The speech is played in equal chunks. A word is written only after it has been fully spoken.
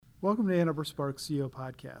Welcome to Ann Arbor Spark CEO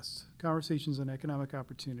Podcast, Conversations on Economic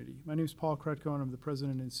Opportunity. My name is Paul Krutko, and I'm the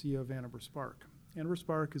President and CEO of Ann Arbor Spark. Ann Arbor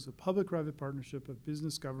Spark is a public-private partnership of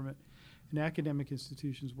business, government, and academic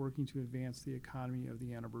institutions working to advance the economy of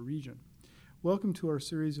the Ann Arbor region. Welcome to our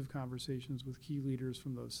series of conversations with key leaders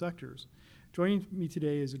from those sectors. Joining me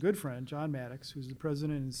today is a good friend, John Maddox, who's the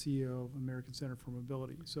President and CEO of American Center for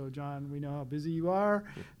Mobility. So, John, we know how busy you are.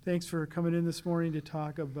 Thanks for coming in this morning to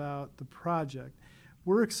talk about the project.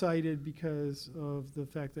 We're excited because of the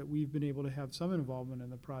fact that we've been able to have some involvement in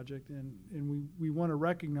the project, and we want to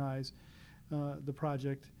recognize the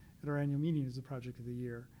project at our annual meeting as the project of the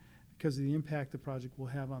year because of the impact the project will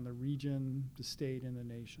have on the region, the state, and the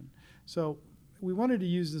nation. So we wanted to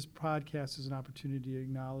use this podcast as an opportunity to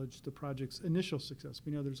acknowledge the project's initial success.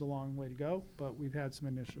 We know there's a long way to go, but we've had some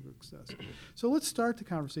initial success. So let's start the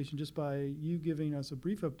conversation just by you giving us a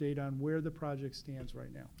brief update on where the project stands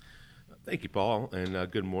right now. Thank you, Paul,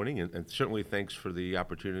 and good morning, and certainly thanks for the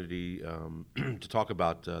opportunity to talk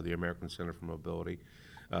about the American Center for Mobility.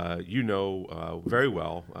 You know very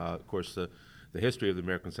well, of course, the history of the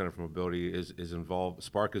American Center for Mobility is involved.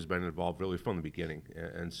 Spark has been involved really from the beginning,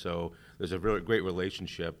 and so there's a really great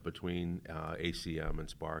relationship between ACM and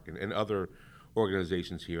Spark and other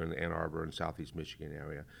organizations here in the Ann Arbor and Southeast Michigan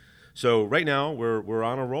area. So right now we're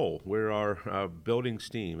on a roll. We are building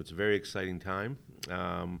steam. It's a very exciting time.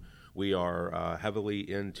 We are heavily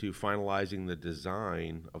into finalizing the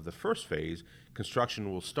design of the first phase. Construction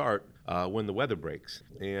will start when the weather breaks,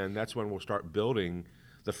 and that's when we'll start building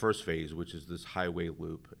the first phase, which is this highway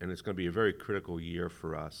loop, and it's going to be a very critical year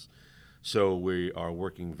for us. So we are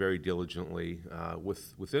working very diligently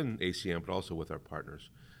within ACM, but also with our partners.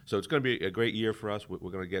 So it's going to be a great year for us. We're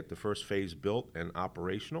going to get the first phase built and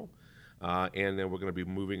operational, and then we're going to be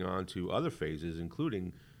moving on to other phases,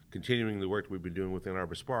 including continuing the work we've been doing within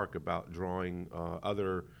Arbor Spark about drawing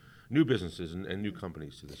other new businesses and new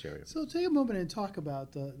companies to this area. So take a moment and talk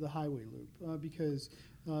about the highway loop because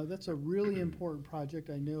that's a really important project.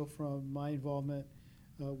 I know from my involvement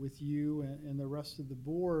with you and the rest of the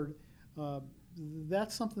board,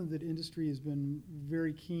 that's something that industry has been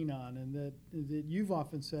very keen on, and that you've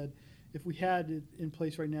often said, if we had it in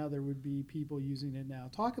place right now, there would be people using it now.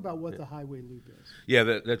 Talk about what the highway loop is.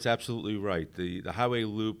 Yeah, that's absolutely right. The highway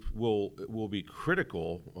loop will be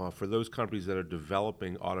critical for those companies that are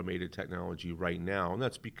developing automated technology right now, and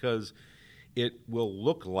that's because it will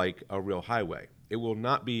look like a real highway. It will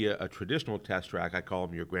not be a traditional test track. I call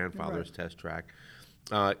them your grandfather's test track.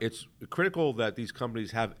 It's critical that these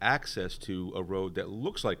companies have access to a road that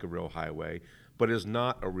looks like a real highway, but is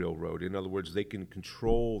not a real road. In other words, they can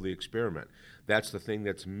control the experiment. That's the thing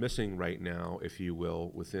that's missing right now, if you will,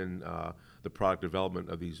 within the product development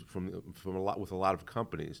of these with a lot of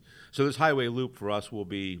companies. So this highway loop for us will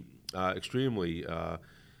be extremely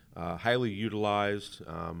highly utilized,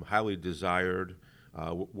 highly desired.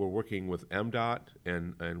 We're working with MDOT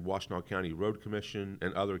and Washtenaw County Road Commission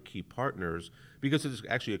and other key partners because it's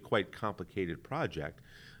actually a quite complicated project.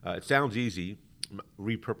 It sounds easy.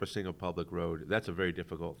 Repurposing a public road, that's a very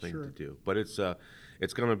difficult thing to do. But it's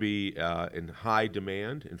going to be in high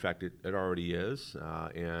demand. In fact, it already is.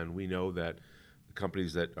 And we know that the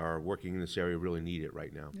companies that are working in this area really need it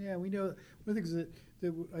right now. Yeah, we know. One of the things that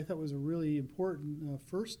I thought was a really important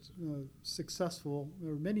first successful,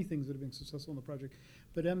 there are many things that have been successful in the project,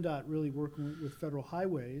 but MDOT really working with federal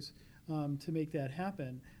highways to make that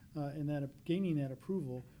happen and that gaining that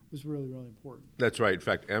approval was really, really important. That's right. In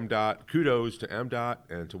fact, kudos to MDOT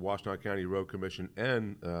and to Washtenaw County Road Commission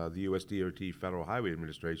and the USDOT Federal Highway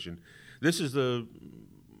Administration. This is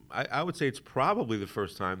I would say it's probably the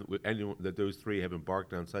first time that those three have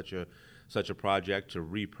embarked on such a project to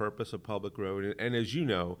repurpose a public road. And as you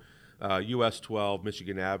know, US 12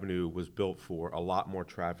 Michigan Avenue was built for a lot more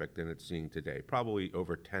traffic than it's seeing today, probably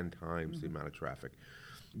over 10 times the amount of traffic.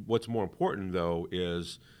 What's more important, though,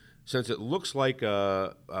 is since it looks like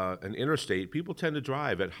an interstate, people tend to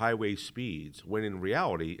drive at highway speeds, when in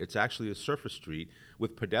reality, it's actually a surface street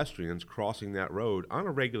with pedestrians crossing that road on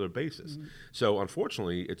a regular basis. Mm-hmm. So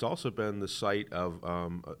unfortunately, it's also been the site of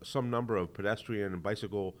some number of pedestrian and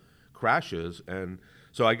bicycle crashes. And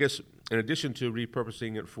so I guess in addition to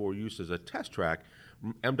repurposing it for use as a test track,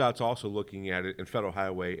 MDOT's also looking at it in Federal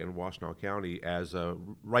Highway and Washtenaw County as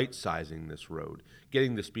right-sizing this road,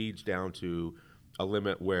 getting the speeds down to a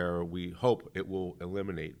limit where we hope it will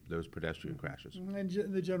eliminate those pedestrian crashes. And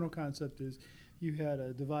the general concept is you had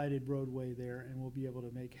a divided roadway there, and we'll be able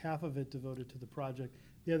to make half of it devoted to the project.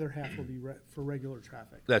 The other half will be for regular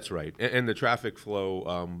traffic. That's right. And the traffic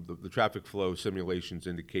flow, the traffic flow simulations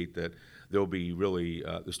indicate that there'll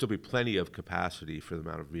still be plenty of capacity for the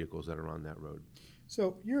amount of vehicles that are on that road.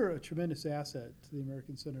 So you're a tremendous asset to the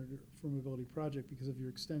American Center for Mobility Project because of your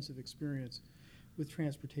extensive experience with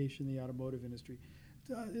transportation, the automotive industry.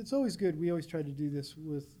 It's always good. We always try to do this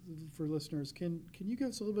for listeners. Can you give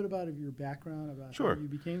us a little bit about your background, about Sure. how you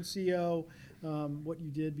became CEO, what you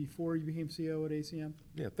did before you became CEO at ACM?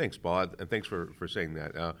 Yeah, thanks, Paul, and thanks for saying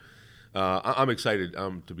that. I'm excited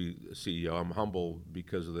to be CEO. I'm humble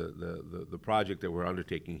because of the project that we're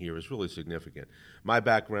undertaking here is really significant. My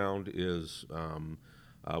background is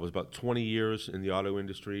was about 20 years in the auto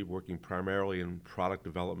industry, working primarily in product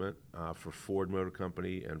development for Ford Motor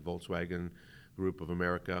Company and Volkswagen Group of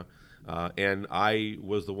America, and I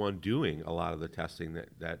was the one doing a lot of the testing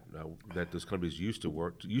that those companies used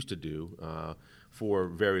to do for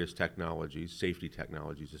various technologies, safety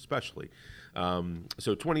technologies especially.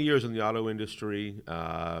 So 20 years in the auto industry.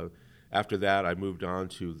 After that, I moved on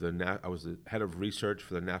to I was the head of research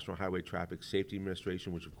for the National Highway Traffic Safety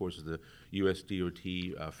Administration, which of course is the U.S.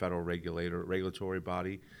 DOT federal regulatory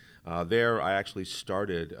body. There, I actually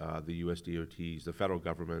started the U.S. DOT's, the federal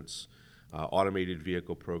government's automated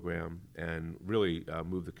vehicle program, and really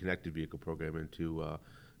moved the connected vehicle program into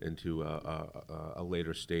a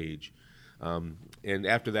later stage. And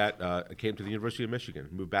after that, I came to the University of Michigan,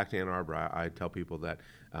 moved back to Ann Arbor. I tell people that,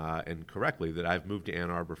 and correctly, that I've moved to Ann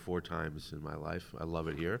Arbor 4 times in my life. I love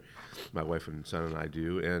it here. My wife and son and I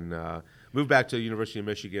do. And moved back to the University of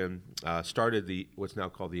Michigan, started what's now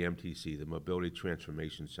called the MTC, the Mobility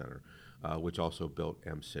Transformation Center, which also built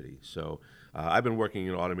M-City. So I've been working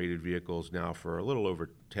in automated vehicles now for a little over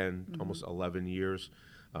 10, almost 11 years.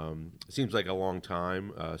 It seems like a long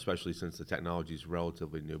time, especially since the technology is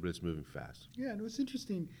relatively new, but it's moving fast. Yeah, and it's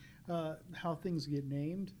interesting how things get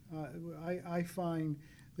named. I find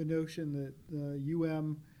the notion that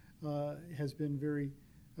has been very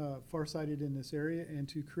farsighted in this area, and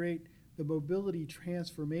to create the Mobility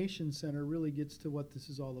Transformation Center really gets to what this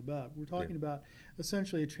is all about. We're talking about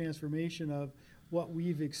essentially a transformation of what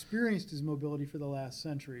we've experienced as mobility for the last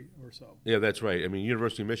century or so. Yeah, that's right. I mean,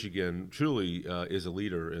 University of Michigan truly is a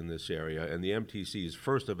leader in this area, and the MTC is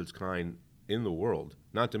first of its kind in the world,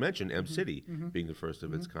 not to mention M-City being the first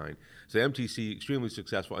of its kind. So MTC, extremely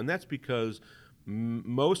successful, and that's because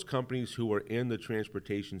most companies who are in the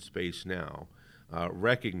transportation space now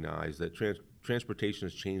recognize that transportation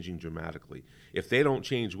is changing dramatically. If they don't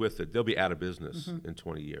change with it, they'll be out of business in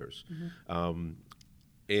 20 years.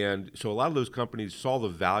 And so a lot of those companies saw the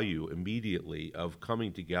value immediately of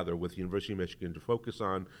coming together with the University of Michigan to focus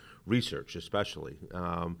on research, especially.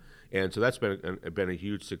 And so that's been a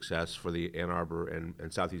huge success for the Ann Arbor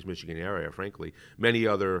and Southeast Michigan area, frankly. Many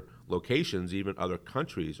other locations, even other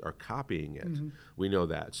countries, are copying it. We know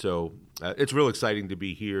that. So it's real exciting to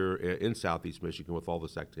be here in Southeast Michigan with all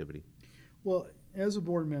this activity. Well, as a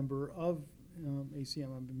board member of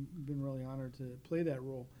ACM, I've been really honored to play that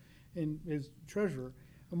role. And as treasurer,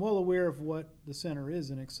 I'm well aware of what the center is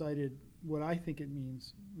and excited what I think it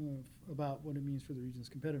means about what it means for the region's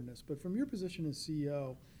competitiveness. But from your position as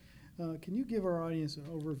CEO, can you give our audience an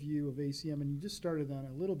overview of ACM? And you just started on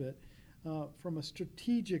it a little bit from a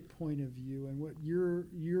strategic point of view and what your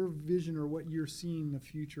vision or what you're seeing the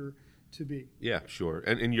future to be. Yeah, sure.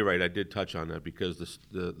 And you're right, I did touch on that because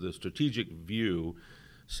the strategic view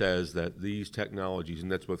says that these technologies, and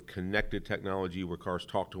that's both connected technology where cars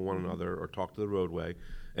talk to one another or talk to the roadway,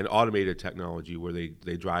 and automated technology where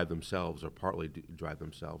they drive themselves or partly drive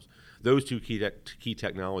themselves. Those two key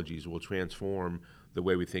technologies will transform the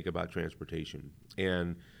way we think about transportation.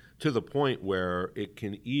 And to the point where it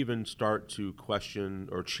can even start to question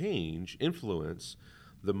or influence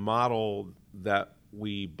the model that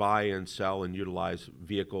we buy and sell and utilize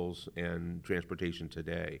vehicles and transportation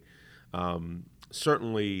today.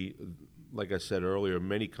 Certainly, like I said earlier,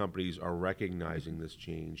 many companies are recognizing this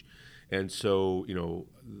change. And so,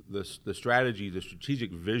 the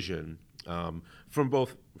strategic vision from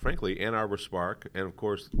both, frankly, Ann Arbor Spark and, of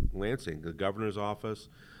course, Lansing, the governor's office,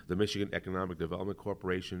 the Michigan Economic Development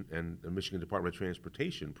Corporation, and the Michigan Department of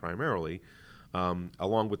Transportation primarily,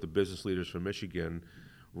 along with the business leaders from Michigan,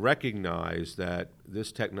 recognize that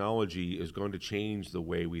this technology is going to change the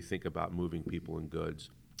way we think about moving people and goods.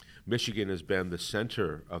 Michigan has been the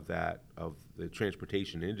center of the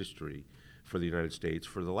transportation industry for the United States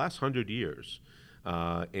for the last 100 years,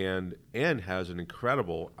 and has an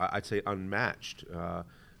incredible, I'd say unmatched,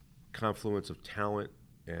 confluence of talent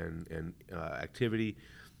and activity.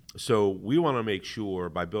 So we want to make sure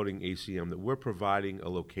by building ACM that we're providing a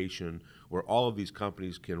location where all of these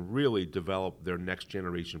companies can really develop their next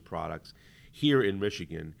generation products here in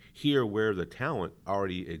Michigan, here where the talent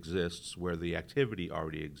already exists, where the activity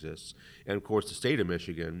already exists. And of course, the state of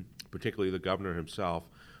Michigan, particularly the governor himself,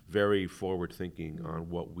 very forward thinking on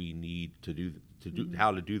what we need to do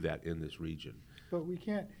how to do that in this region. But we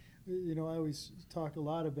can't, I always talk a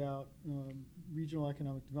lot about regional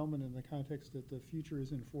economic development in the context that the future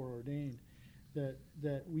isn't foreordained,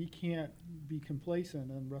 that we can't be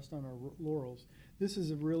complacent and rest on our laurels. This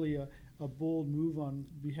is really a bold move on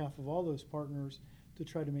behalf of all those partners to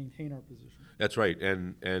try to maintain our position. That's right,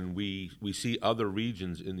 and we see other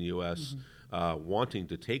regions in the U.S. Wanting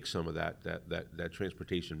to take some of that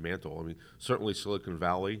transportation mantle. I mean, certainly Silicon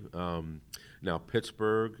Valley. Now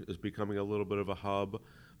Pittsburgh is becoming a little bit of a hub.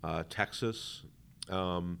 Texas,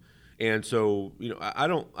 and so I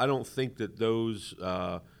don't think that those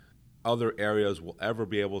other areas will ever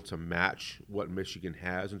be able to match what Michigan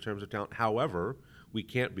has in terms of talent. However, we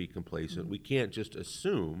can't be complacent. We can't just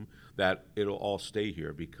assume that it'll all stay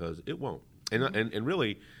here, because it won't. And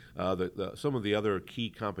really, some of the other key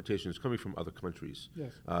competition is coming from other countries.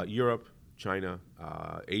 Yes. Europe, China,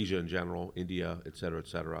 Asia in general, India, et cetera, et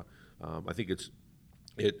cetera. I think it's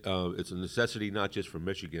a necessity not just for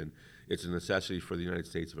Michigan, it's a necessity for the United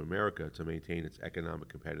States of America to maintain its economic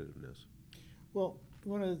competitiveness. Well, I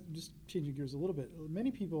want to just change gears a little bit.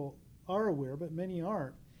 Many people are aware, but many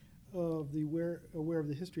aren't, aware of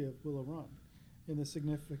the history of Willow Run and the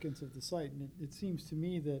significance of the site. And it seems to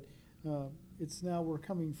me that we're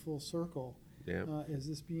coming full circle. Yeah. As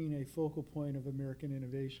this being a focal point of American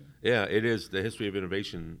innovation. Yeah, it is. The history of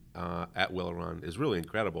innovation at Willow Run is really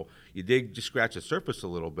incredible. You just scratch the surface a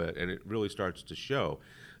little bit, and it really starts to show.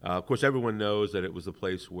 Of course, everyone knows that it was the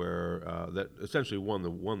place where that essentially won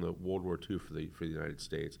the World War II for the United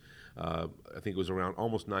States. I think it was around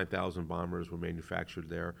almost 9,000 bombers were manufactured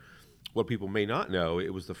there. What people may not know,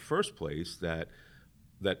 it was the first place that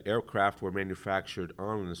aircraft were manufactured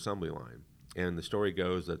on an assembly line. And the story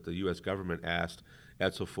goes that the U.S. government asked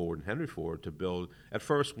Edsel Ford and Henry Ford to build, at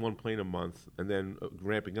first, one plane a month, and then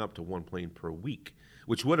ramping up to one plane per week,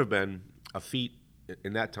 which would have been a feat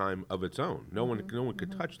in that time of its own. No one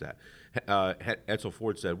could touch that. Edsel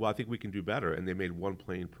Ford said, well, I think we can do better, and they made one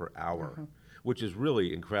plane per hour, which is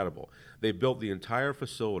really incredible. They built the entire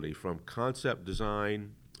facility from concept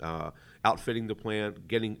design, outfitting the plant,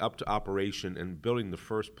 getting up to operation, and building the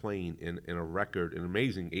first plane in an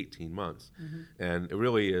amazing 18 months. And it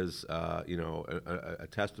really is, a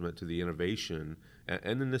testament to the innovation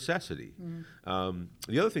and the necessity.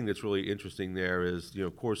 The other thing that's really interesting there is,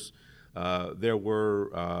 of course, there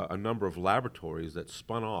were a number of laboratories that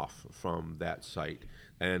spun off from that site,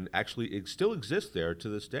 and actually it still exists there to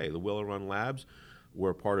this day. The Willow Run Labs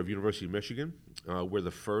were part of University of Michigan, where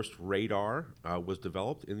the first radar was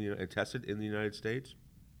developed and tested in the United States.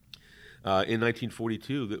 In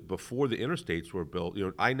 1942, before the interstates were built,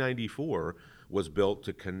 I-94 was built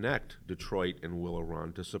to connect Detroit and Willow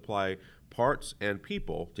Run to supply parts and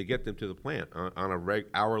people to get them to the plant on a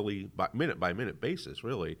hourly, minute-by-minute basis,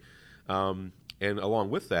 really. And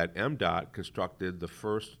along with that, MDOT constructed the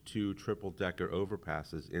first 2 triple-decker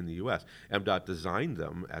overpasses in the U.S. MDOT designed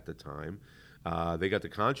them at the time. They got the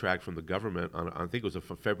contract from the government on, I think it was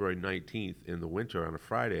February 19th in the winter on a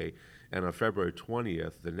Friday, and on February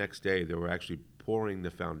 20th, the next day, they were actually pouring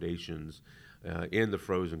the foundations in the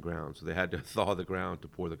frozen ground. So they had to thaw the ground to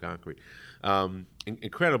pour the concrete.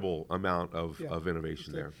 Incredible amount of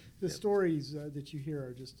innovation there. The stories that you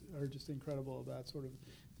hear are just incredible about sort of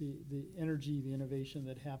the energy, the innovation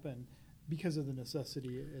that happened because of the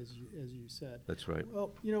necessity, as you said. That's right.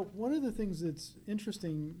 Well, one of the things that's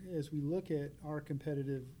interesting as we look at our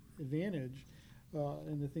competitive advantage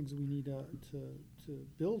and the things we need to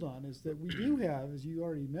build on is that we do have, as you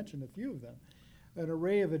already mentioned, a few of them, an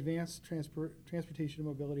array of advanced transportation and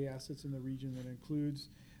mobility assets in the region that includes,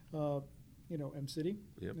 M-City,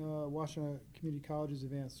 Yep. Washington Community College's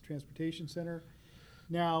Advanced Transportation Center,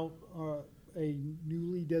 now a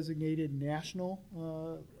newly designated national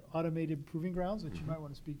automated proving grounds that you might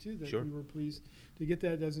want to speak to, that Sure. we were pleased to get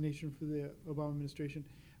that designation for the Obama administration.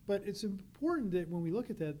 But it's important that when we look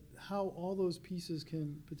at that, how all those pieces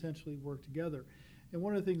can potentially work together. And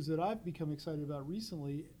one of the things that I've become excited about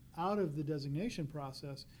recently out of the designation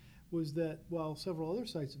process was that while several other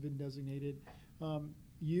sites have been designated,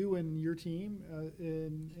 you and your team,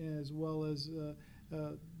 as well as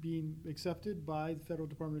being accepted by the Federal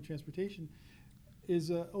Department of Transportation, is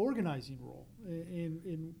an organizing role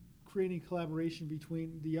in creating collaboration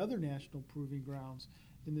between the other national proving grounds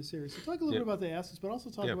in this area. So talk a little bit about the assets, but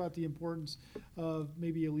also talk about the importance of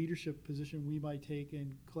maybe a leadership position we might take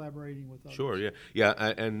in collaborating with others. Sure,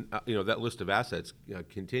 yeah, and that list of assets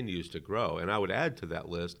continues to grow. And I would add to that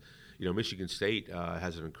list, Michigan State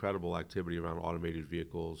has an incredible activity around automated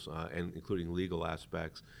vehicles, and including legal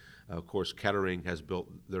aspects. Of course, Kettering has built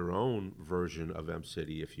their own version of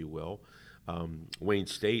M-City, if you will. Wayne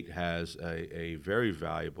State has a very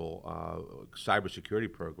valuable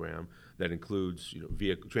cybersecurity program that includes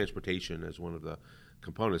vehicle transportation as one of the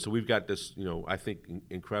components. So we've got this, I think,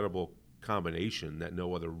 incredible combination that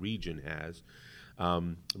no other region has.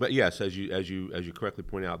 But yes, as you correctly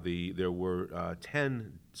point out, there were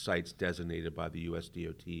 10 sites designated by the U.S.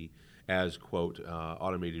 DOT as, quote,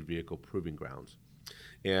 automated vehicle proving grounds.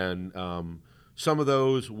 And some of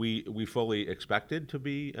those we fully expected to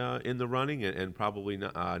be in the running and probably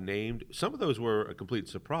named. Some of those were a complete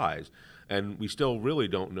surprise, and we still really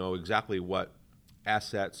don't know exactly what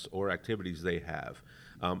assets or activities they have.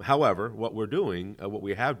 However, what we're doing, what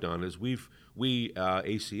we have done is we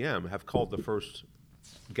ACM have called the first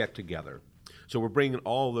get-together. So we're bringing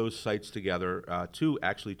all those sites together to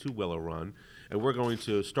Willow Run, and we're going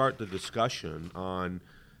to start the discussion on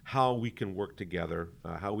how we can work together,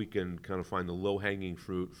 how we can kind of find the low-hanging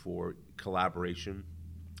fruit for collaboration.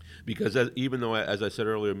 Because even though, as I said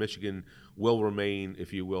earlier, Michigan will remain,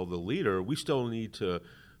 if you will, the leader, we still need to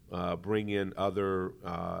bring in other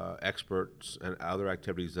experts and other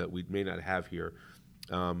activities that we may not have here.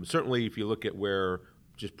 Certainly, if you look at where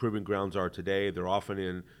just proving grounds are today, they're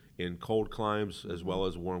often in cold climes as well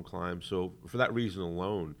as warm climes. So for that reason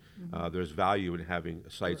alone, there's value in having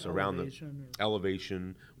sites around the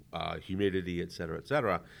elevation, humidity, et cetera, et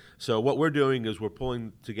cetera. So what we're doing is we're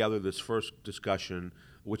pulling together this first discussion,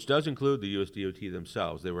 which does include the US DOT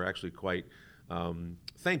themselves. They were actually quite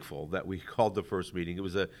thankful that we called the first meeting. It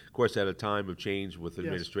was, of course, at a time of change with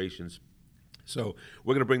administrations. So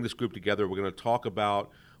we're going to bring this group together. We're going to talk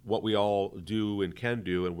about what we all do and can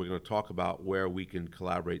do, and we're going to talk about where we can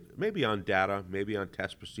collaborate, maybe on data, maybe on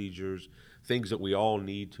test procedures, things that we all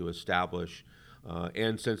need to establish.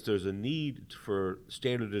 And since there's a need for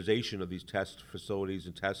standardization of these test facilities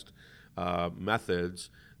and test methods,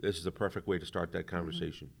 this is the perfect way to start that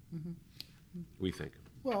conversation, we think.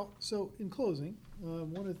 Well, so in closing,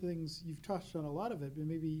 one of the things, you've touched on a lot of it, but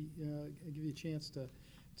maybe I'll give you a chance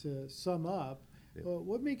to sum up. Yeah.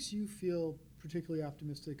 What makes you feel particularly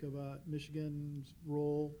optimistic about Michigan's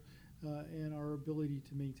role and our ability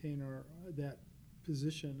to maintain that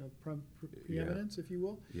position of preeminence, if you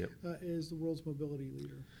will, as the world's mobility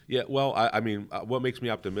leader? Yeah, well, I mean, what makes me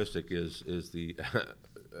optimistic is the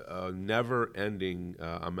never-ending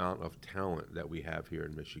amount of talent that we have here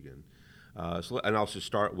in Michigan. And I'll just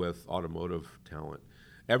start with automotive talent.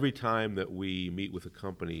 Every time that we meet with a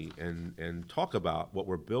company and talk about what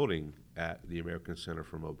we're building at the American Center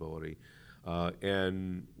for Mobility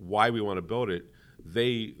and why we want to build it,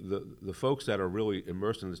 the folks that are really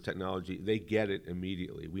immersed in this technology, they get it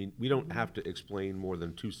immediately. We don't have to explain more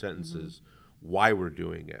than 2 sentences why we're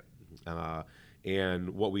doing it.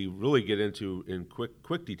 And what we really get into in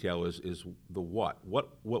quick detail is the what. What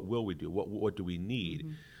will we do? What do we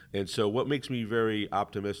need? And so what makes me very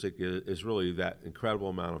optimistic is really that incredible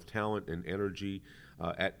amount of talent and energy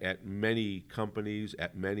at many companies,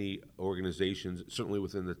 at many organizations, certainly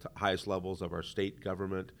within the highest levels of our state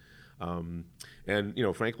government. And,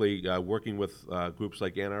 frankly, working with groups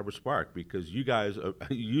like Ann Arbor Spark, because you guys,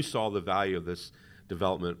 you saw the value of this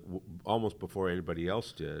development almost before anybody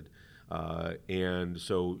else did. And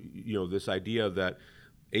so, this idea that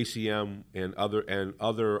ACM and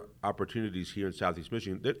other opportunities here in Southeast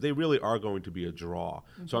Michigan, they really are going to be a draw.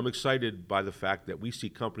 So I'm excited by the fact that we see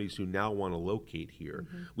companies who now want to locate here.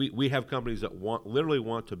 We have companies that literally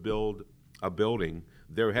want to build a building,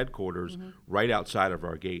 their headquarters, right outside of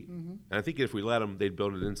our gate. And I think if we let them, they'd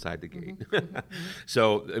build it inside the gate.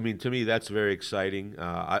 So, I mean, to me, that's very exciting.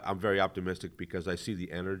 I'm very optimistic because I see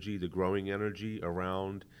the energy, the growing energy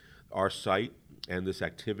around our site and this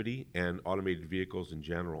activity and automated vehicles in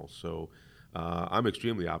general. So I'm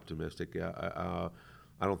extremely optimistic. I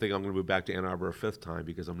don't think I'm going to move back to Ann Arbor a 5th time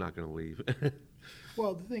because I'm not going to leave.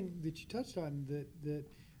 Well, the thing that you touched on that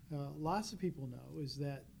lots of people know is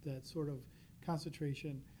that sort of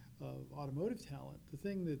concentration of automotive talent. The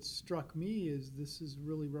thing that struck me is this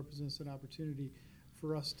really represents an opportunity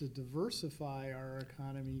for us to diversify our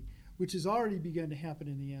economy, which has already begun to happen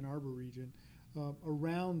in the Ann Arbor region,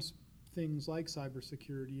 around things like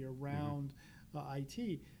cybersecurity, around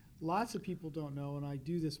IT. Lots of people don't know, and I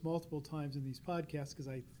do this multiple times in these podcasts because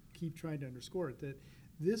I keep trying to underscore it, that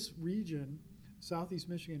this region, Southeast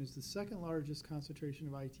Michigan, is the second largest concentration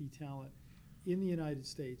of IT talent in the United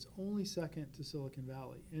States, only second to Silicon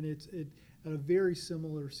Valley. And it's at a very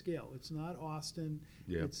similar scale. It's not Austin,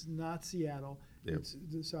 it's not Seattle, it's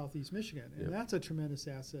the Southeast Michigan. And that's a tremendous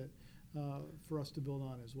asset for us to build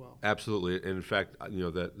on as well. Absolutely. And in fact,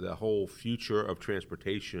 the whole future of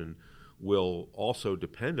transportation will also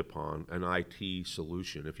depend upon an IT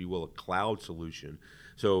solution, if you will, a cloud solution.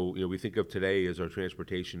 So we think of today as our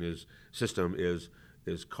transportation system is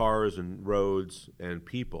cars and roads and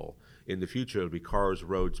people. In the future, it'll be cars,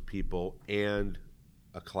 roads, people, and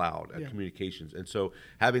a cloud, communications. And so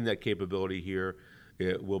having that capability here,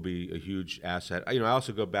 it will be a huge asset. I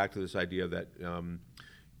also go back to this idea that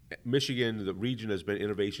Michigan, the region, has been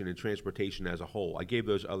innovation in transportation as a whole. I gave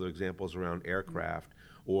those other examples around aircraft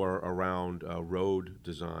or around road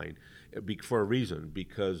design for a reason,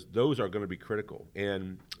 because those are going to be critical.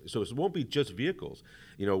 And so it won't be just vehicles.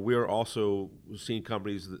 We're also seeing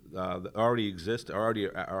companies that already exist, are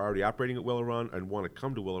already operating at Willow Run and want to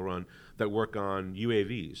come to Willow Run that work on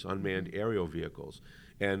UAVs, unmanned aerial vehicles,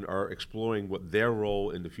 and are exploring what their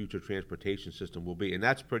role in the future transportation system will be. And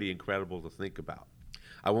that's pretty incredible to think about.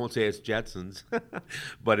 I won't say it's Jetsons,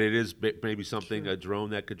 but it is maybe something, a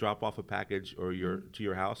drone that could drop off a package or to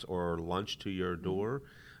your house, or lunch to your door.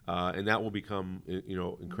 And that will become,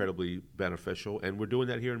 incredibly beneficial. And we're doing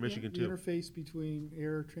that here in Michigan, too. The interface between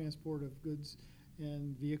air transport of goods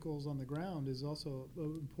and vehicles on the ground is also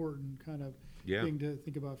an important kind of thing to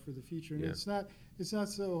think about for the future. And it's not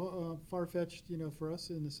so far-fetched, for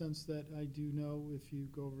us, in the sense that I do know if you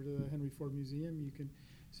go over to the Henry Ford Museum, you can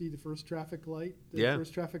see the first traffic light. The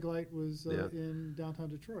first traffic light was in downtown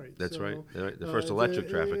Detroit. That's right. The first electric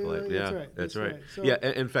traffic light. That's right. So,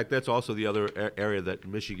 in fact, that's also the other area that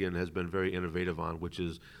Michigan has been very innovative on, which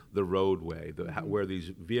is the roadway, where these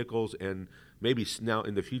vehicles and maybe now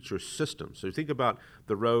in the future systems. So you think about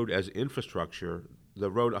the road as infrastructure. The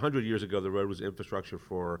road, 100 years ago, the road was infrastructure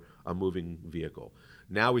for a moving vehicle.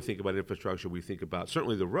 Now we think about infrastructure, we think about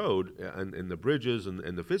certainly the road and the bridges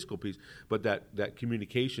and the physical piece, but that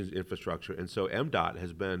communications infrastructure. And so MDOT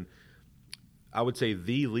has been, I would say,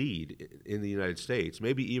 the lead in the United States,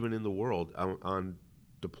 maybe even in the world, on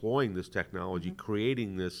deploying this technology,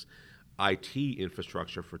 creating this IT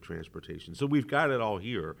infrastructure for transportation. So we've got it all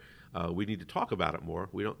here. We need to talk about it more.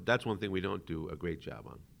 That's one thing we don't do a great job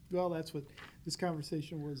on. Well, that's what this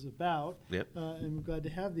conversation was about. Yep. And we're glad to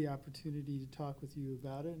have the opportunity to talk with you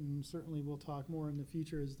about it. And certainly we'll talk more in the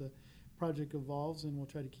future as the project evolves, and we'll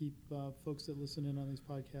try to keep folks that listen in on these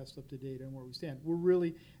podcasts up to date on where we stand. We're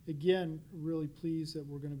really pleased that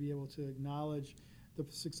we're going to be able to acknowledge the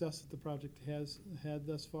success that the project has had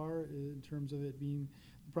thus far, in terms of it being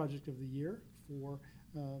the project of the year for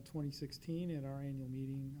 2016 at our annual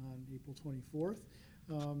meeting on April 24th.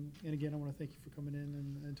 And again, I want to thank you for coming in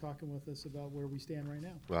and talking with us about where we stand right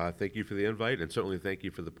now. Well, thank you for the invite, and certainly thank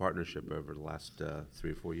you for the partnership over the last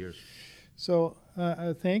 3 or 4 years. So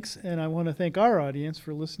thanks, and I want to thank our audience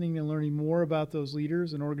for listening and learning more about those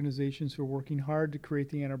leaders and organizations who are working hard to create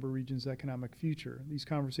the Ann Arbor region's economic future. These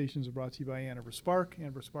conversations are brought to you by Ann Arbor Spark. Ann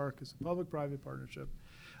Arbor Spark is a public-private partnership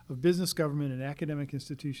of business, government, and academic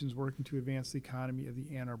institutions working to advance the economy of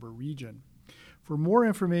the Ann Arbor region. For more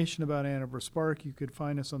information about Ann Arbor Spark, you could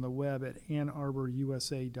find us on the web at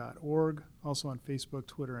annarborusa.org, also on Facebook,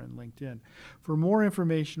 Twitter, and LinkedIn. For more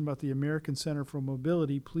information about the American Center for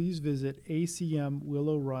Mobility, please visit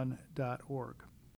acmwillowrun.org.